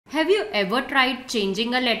Have you ever tried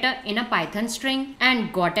changing a letter in a Python string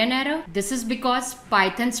and got an error? This is because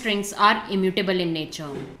Python strings are immutable in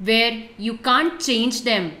nature, where you can't change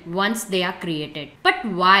them once they are created. But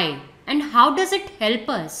why? And how does it help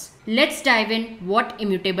us? Let's dive in what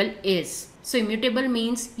immutable is. So immutable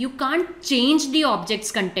means you can't change the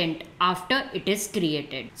object's content after it is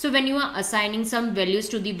created. So when you are assigning some values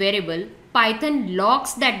to the variable, Python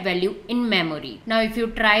locks that value in memory. Now if you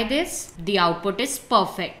try this, the output is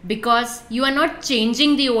perfect because you are not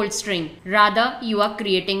changing the old string. Rather, you are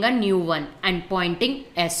creating a new one and pointing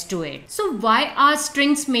S to it. So why are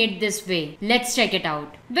strings made this way? Let's check it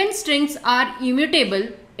out. When strings are immutable,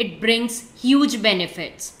 it brings huge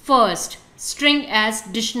benefits. First, string as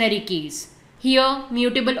dictionary keys. Here,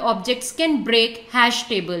 mutable objects can break hash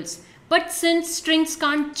tables. But since strings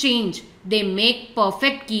can't change, they make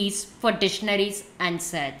perfect keys for dictionaries and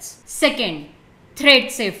sets. Second,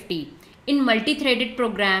 thread safety. In multi-threaded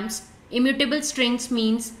programs, immutable strings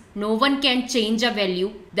means no one can change a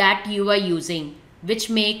value that you are using, which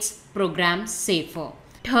makes programs safer.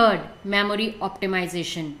 Third, memory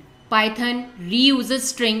optimization. Python reuses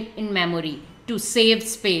string in memory to save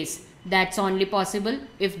space. That's only possible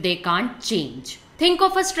if they can't change. Think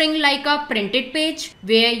of a string like a printed page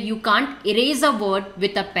where you can't erase a word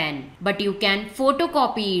with a pen, but you can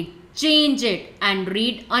photocopy it, change it, and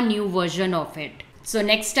read a new version of it. So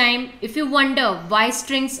next time, if you wonder why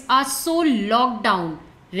strings are so locked down,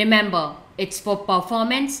 remember it's for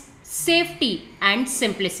performance, safety, and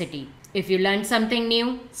simplicity. If you learned something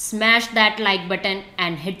new, smash that like button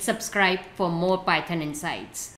and hit subscribe for more Python insights.